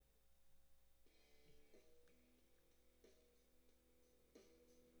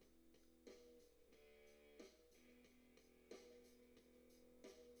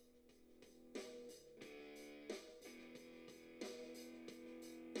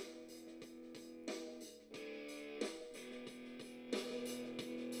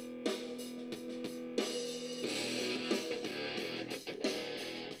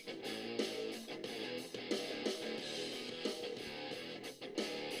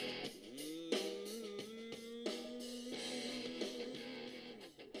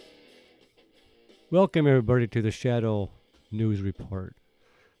Welcome, everybody, to the Shadow News Report.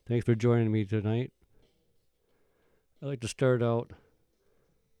 Thanks for joining me tonight. I'd like to start out,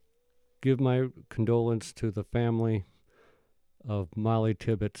 give my condolence to the family of Molly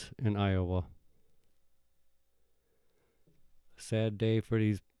Tibbetts in Iowa. Sad day for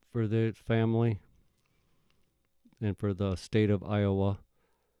the family and for the state of Iowa.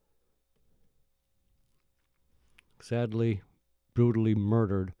 Sadly, brutally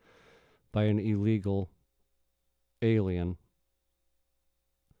murdered by an illegal alien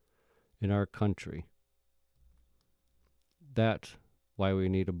in our country. That's why we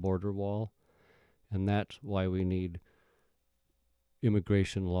need a border wall, and that's why we need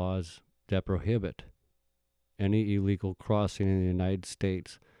immigration laws that prohibit any illegal crossing in the United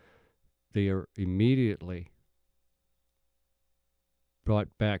States. They are immediately brought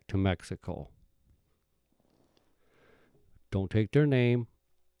back to Mexico. Don't take their name.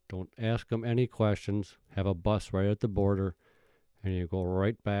 Don't ask them any questions. Have a bus right at the border, and you go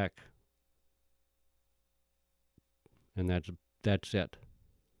right back. And that's it.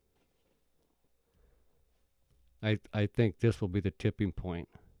 I think this will be the tipping point.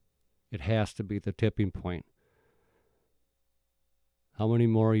 It has to be the tipping point. How many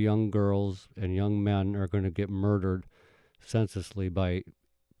more young girls and young men are going to get murdered senselessly by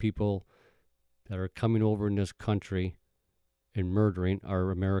people that are coming over in this country and murdering our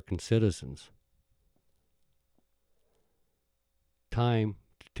American citizens? Time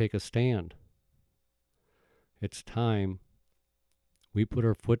to take a stand. It's time we put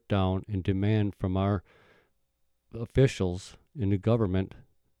our foot down and demand from our officials in the government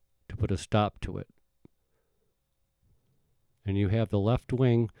to put a stop to it. And you have the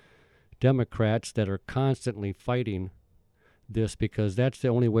left-wing Democrats that are constantly fighting this because that's the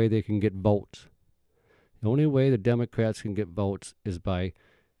only way they can get votes. The only way the Democrats can get votes is by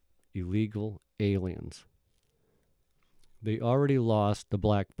illegal aliens. They already lost the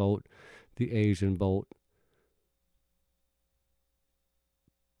black vote, the Asian vote,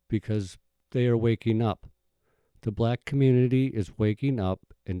 because they are waking up. The black community is waking up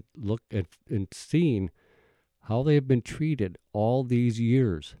and look at and seeing how they have been treated all these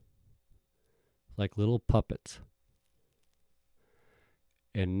years like little puppets.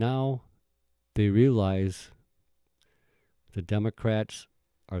 And now they realize the Democrats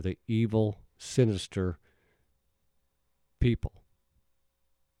are the evil, sinister people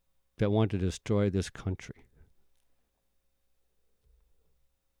that want to destroy this country.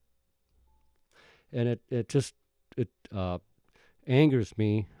 And it just angers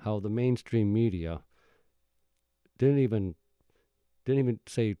me how the mainstream media didn't even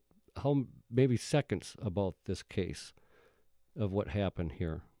say how maybe seconds about this case of what happened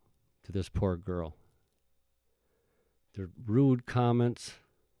here to this poor girl. Their rude comments,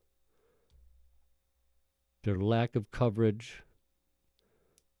 their lack of coverage,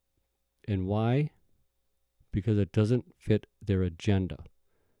 and why? Because it doesn't fit their agenda.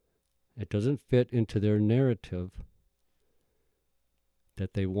 It doesn't fit into their narrative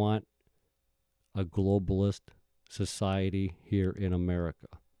that they want a globalist society here in America.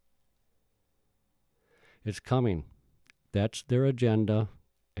 It's coming. That's their agenda,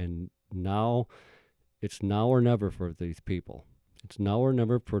 and now it's now or never for these people. It's now or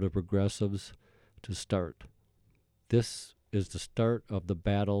never for the progressives to start. This is the start of the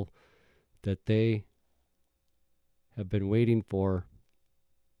battle that they have been waiting for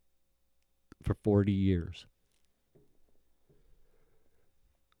 40 years.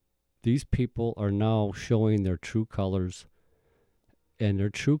 These people are now showing their true colors, and their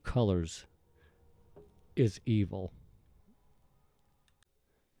true colors is evil.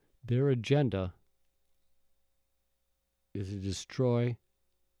 Their agenda is to destroy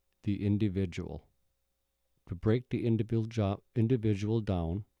the individual, to break the individual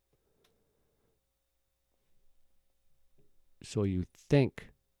down so you think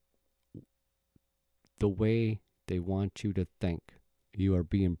the way they want you to think. You are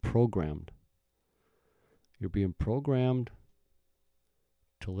being programmed. You're being programmed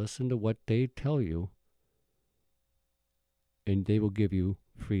to listen to what they tell you, and they will give you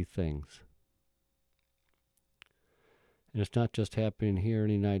free things. And it's not just happening here in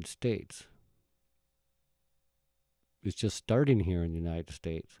the United States. It's just starting here in the United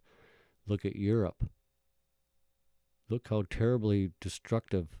States. Look at Europe. Look how terribly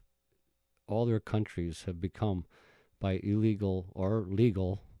destructive all their countries have become by illegal or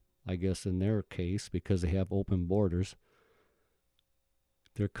legal, I guess in their case, because they have open borders.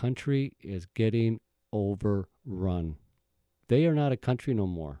 Their country is getting overrun. They are not a country no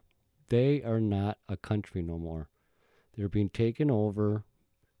more. They are not a country no more. They're being taken over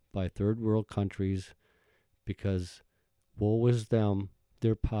by third world countries because woe is them.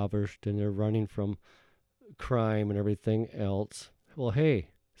 They're impoverished and they're running from crime and everything else. Well, hey,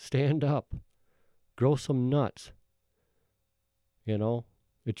 stand up. Grow some nuts. You know,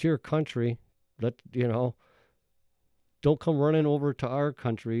 it's your country. Don't come running over to our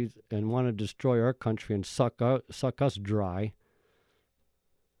countries and want to destroy our country and suck us dry.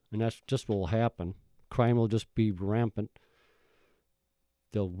 And that's just what will happen. Crime will just be rampant.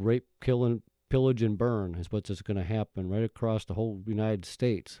 They'll rape, kill, and pillage and burn is what's just going to happen right across the whole United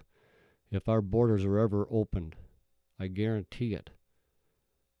States if our borders are ever opened. I guarantee it.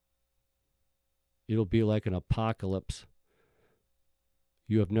 It'll be like an apocalypse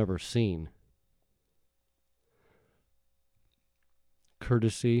you have never seen.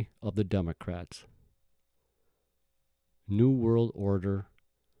 Courtesy of the Democrats. New World Order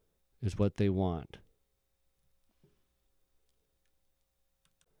is what they want.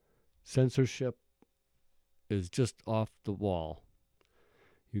 Censorship is just off the wall.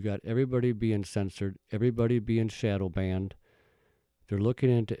 You got everybody being censored, everybody being shadow banned. They're looking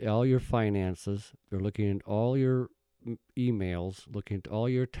into all your finances. They're looking at all your emails, looking at all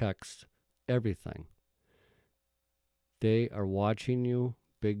your texts, everything. They are watching you,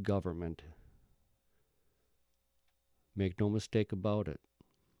 big government. Make no mistake about it.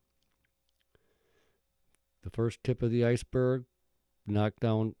 The first tip of the iceberg knocked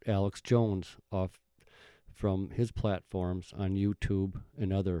down Alex Jones off from his platforms on YouTube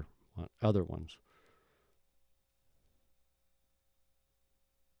and other ones.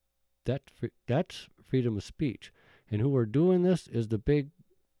 That's freedom of speech. And who are doing this is the big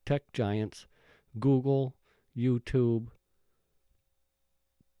tech giants, Google, YouTube,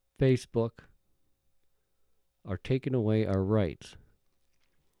 Facebook, are taking away our rights.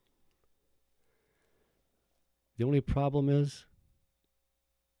 The only problem is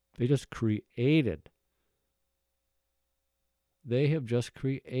they have just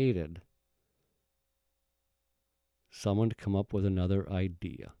created someone to come up with another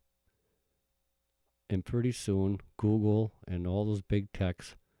idea. And pretty soon, Google and all those big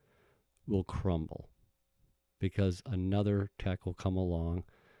techs will crumble because another tech will come along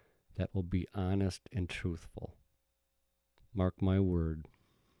that will be honest and truthful. Mark my word.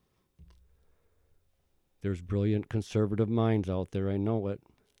 There's brilliant conservative minds out there, I know it.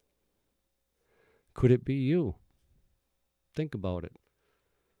 Could it be you? Think about it.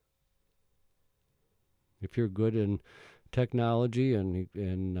 If you're good in technology and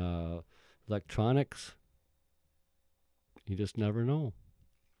in electronics, you just never know.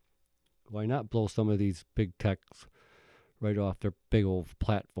 Why not blow some of these big techs right off their big old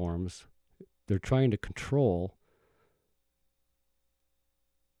platforms? They're trying to control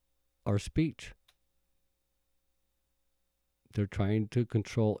our speech. They're trying to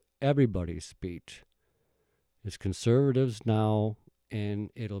control everybody's speech. It's conservatives now, and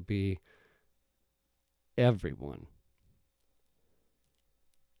it'll be everyone.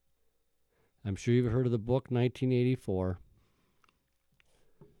 I'm sure you've heard of the book 1984.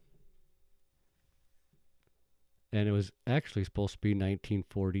 And it was actually supposed to be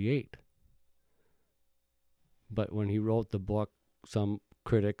 1948. But when he wrote the book, some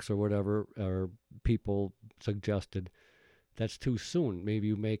critics or whatever, or people suggested, that's too soon. Maybe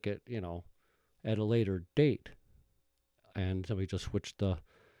you make it, at a later date. And somebody just switched the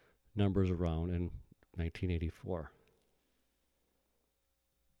numbers around in 1984.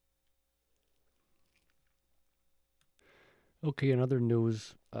 Okay, in other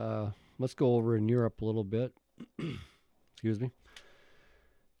news, let's go over in Europe a little bit. Excuse me.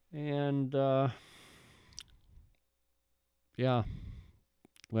 And, yeah,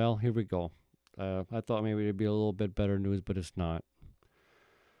 well, here we go. I thought maybe it'd be a little bit better news, but it's not.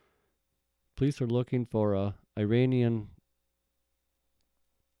 Police are looking for a Iranian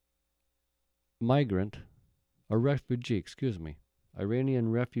Iranian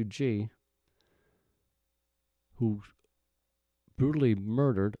refugee who brutally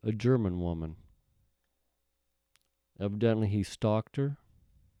murdered a German woman. Evidently, he stalked her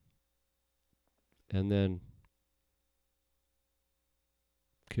and then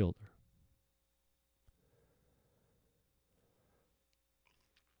killed her.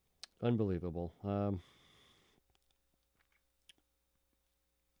 Unbelievable.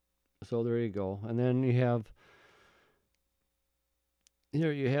 So there you go. And then you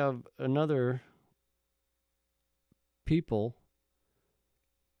have another people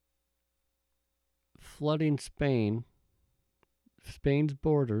flooding Spain's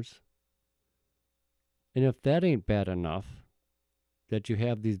borders. And if that ain't bad enough, that you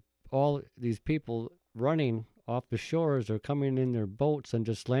have all these people running off the shores. They're coming in their boats and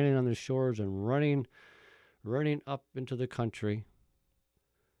just landing on the shores and running up into the country.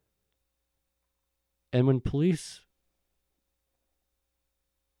 And when police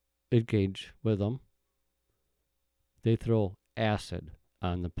engage with them, they throw acid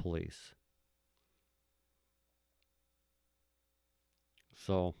on the police.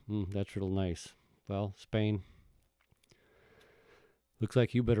 So that's real nice. Well, Spain, looks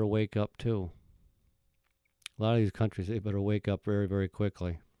like you better wake up too. A lot of these countries, they better wake up very, very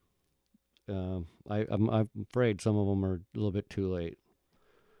quickly. I'm afraid some of them are a little bit too late.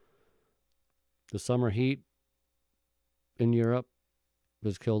 The summer heat in Europe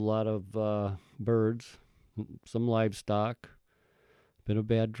has killed a lot of birds, some livestock. Been a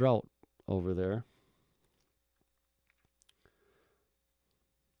bad drought over there.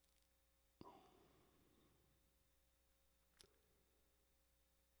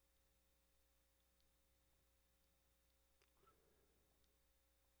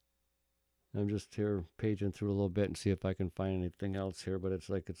 I'm just here paging through a little bit and see if I can find anything else here, but it's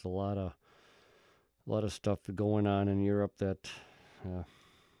like it's a lot of stuff going on in Europe that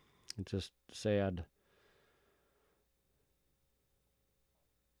it's just sad.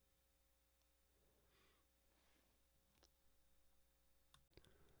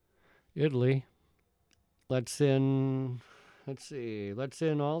 Italy lets in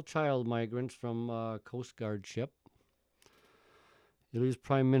all child migrants from Coast Guard ship. Italy's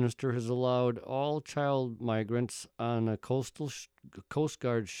prime minister has allowed all child migrants on a Coast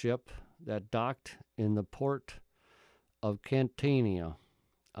Guard ship that docked in the port of Catania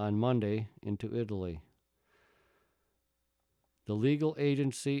on Monday into Italy. The legal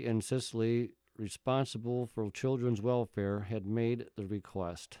agency in Sicily responsible for children's welfare had made the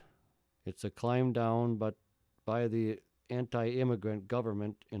request. It's a climb down, but by the anti-immigrant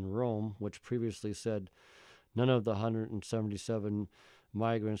government in Rome, which previously said none of the 177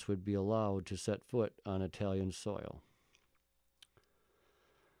 migrants would be allowed to set foot on Italian soil.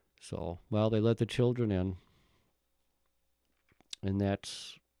 So, well, they let the children in, and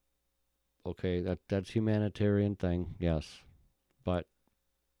that's okay. That's humanitarian thing, yes, but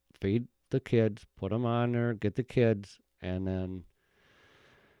feed the kids, put them on there, get the kids, and then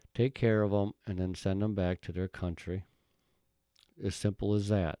take care of them, and then send them back to their country. As simple as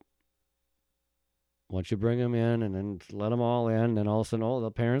that. Once you bring them in and then let them all in, then all of a sudden, the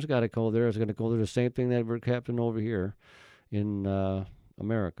parents got to go there. It's going to go through the same thing that happened over here in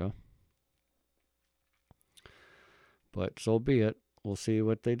America. But so be it. We'll see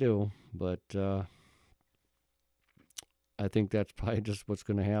what they do. But I think that's probably just what's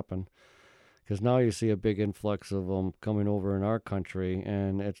going to happen. Because now you see a big influx of them coming over in our country,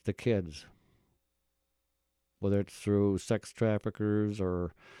 and it's the kids. Whether it's through sex traffickers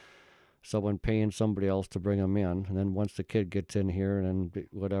or someone paying somebody else to bring them in. And then once the kid gets in here and then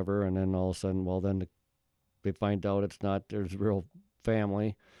whatever, and then all of a sudden, then they find out it's not their real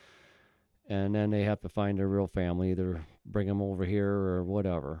family. And then they have to find their real family, either bring them over here or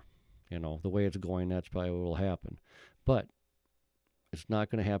whatever. The way it's going, that's probably what will happen. But it's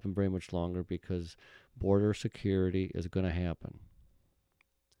not going to happen very much longer because border security is going to happen.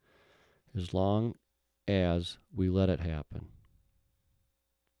 As long as we let it happen.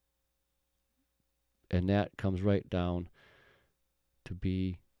 And that comes right down to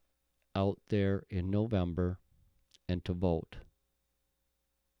be out there in November and to vote.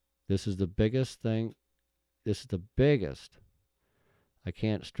 This is the biggest thing. This is the biggest. I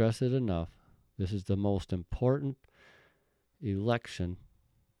can't stress it enough. This is the most important election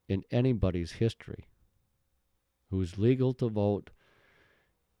in anybody's history who's legal to vote.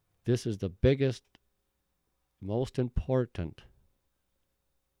 This is the biggest, most important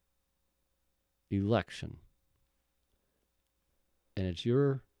election. And it's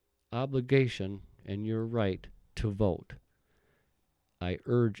your obligation and your right to vote. I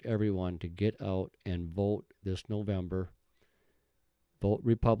urge everyone to get out and vote this November. Vote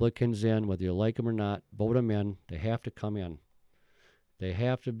Republicans in, whether you like them or not. Vote them in. They have to come in. They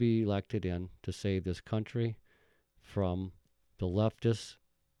have to be elected in to save this country from the leftist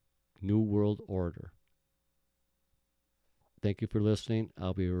New World Order. Thank you for listening.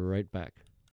 I'll be right back.